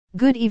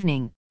Good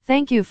evening.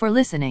 Thank you for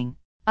listening.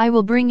 I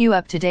will bring you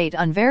up to date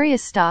on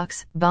various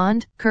stocks,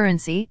 bond,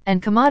 currency,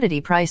 and commodity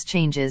price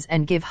changes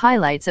and give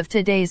highlights of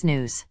today's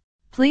news.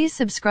 Please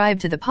subscribe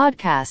to the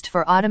podcast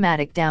for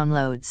automatic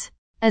downloads.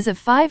 As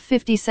of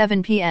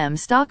 5:57 p.m.,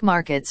 stock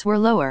markets were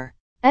lower.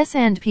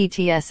 S&P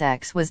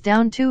TSX was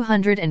down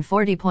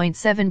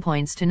 240.7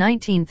 points to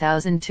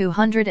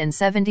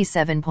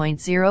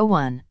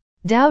 19,277.01.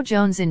 Dow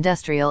Jones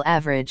Industrial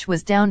Average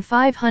was down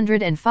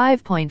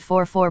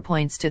 505.44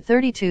 points to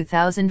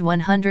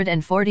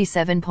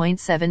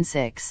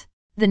 32,147.76.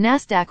 The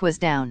Nasdaq was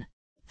down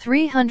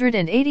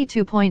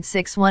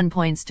 382.61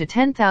 points to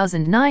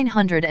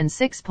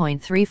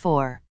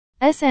 10,906.34.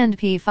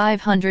 S&P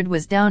 500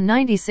 was down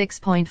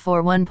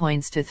 96.41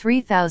 points to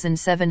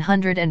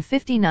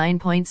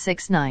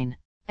 3,759.69.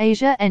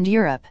 Asia and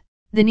Europe.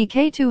 The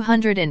Nikkei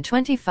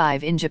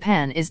 225 in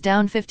Japan is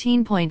down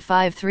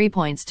 15.53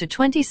 points to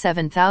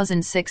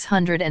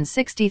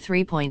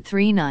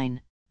 27,663.39.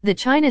 The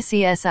China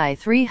CSI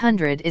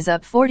 300 is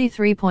up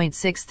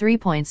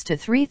 43.63 points to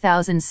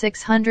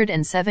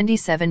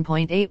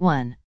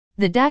 3,677.81.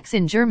 The DAX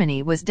in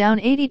Germany was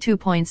down 82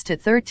 points to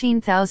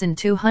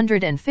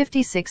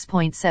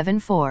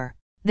 13,256.74.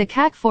 The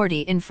CAC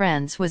 40 in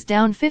France was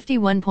down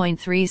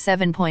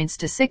 51.37 points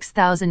to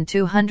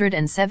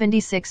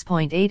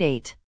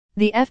 6,276.88.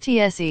 The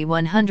FTSE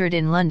 100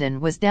 in London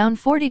was down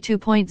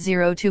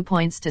 42.02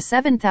 points to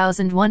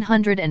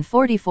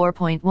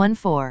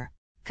 7,144.14.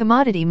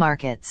 Commodity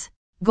markets.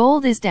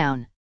 Gold is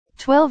down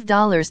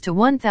 $12 to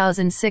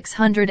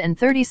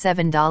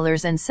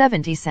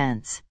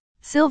 $1,637.70.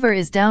 Silver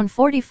is down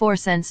 44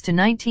 cents to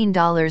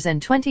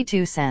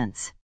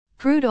 $19.22.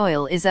 Crude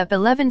oil is up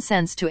 11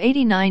 cents to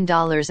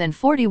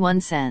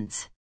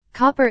 $89.41.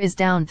 Copper is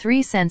down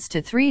 3 cents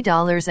to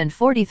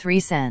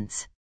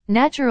 $3.43.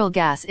 Natural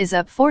gas is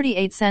up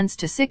 48 cents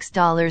to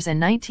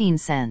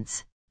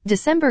 $6.19.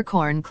 December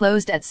corn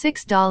closed at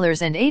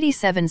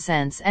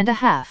 $6.87 and a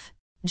half.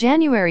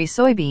 January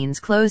soybeans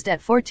closed at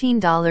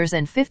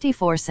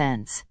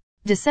 $14.54.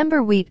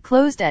 December wheat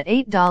closed at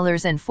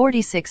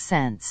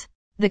 $8.46.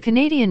 The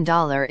Canadian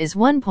dollar is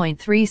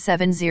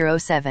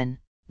 1.3707.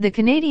 The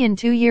Canadian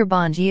 2-year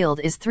bond yield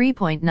is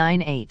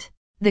 3.98.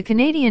 The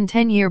Canadian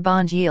 10-year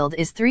bond yield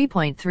is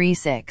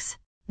 3.36.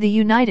 The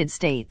United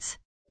States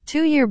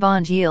 2-year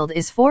bond yield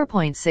is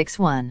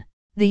 4.61.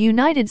 The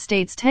United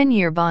States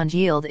 10-year bond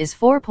yield is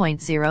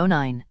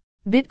 4.09.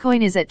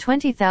 Bitcoin is at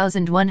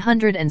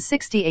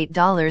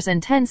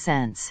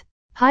 $20,168.10.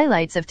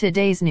 Highlights of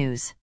today's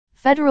news.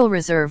 Federal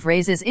Reserve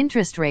raises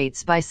interest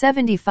rates by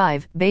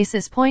 75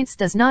 basis points,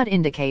 does not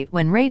indicate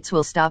when rates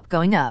will stop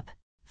going up.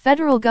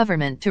 Federal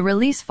government to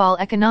release fall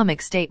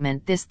economic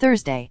statement this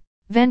Thursday.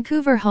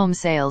 Vancouver home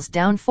sales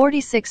down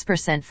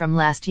 46% from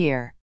last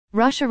year.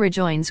 Russia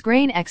rejoins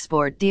grain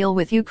export deal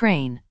with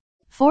Ukraine.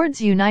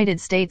 Ford's United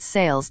States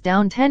sales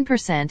down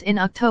 10% in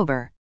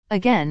October.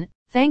 Again,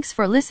 thanks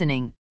for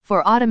listening.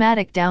 For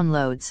automatic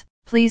downloads,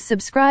 please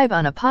subscribe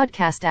on a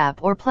podcast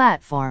app or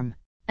platform.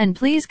 And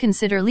please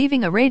consider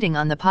leaving a rating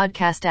on the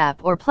podcast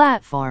app or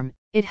platform.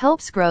 It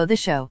helps grow the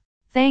show.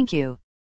 Thank you.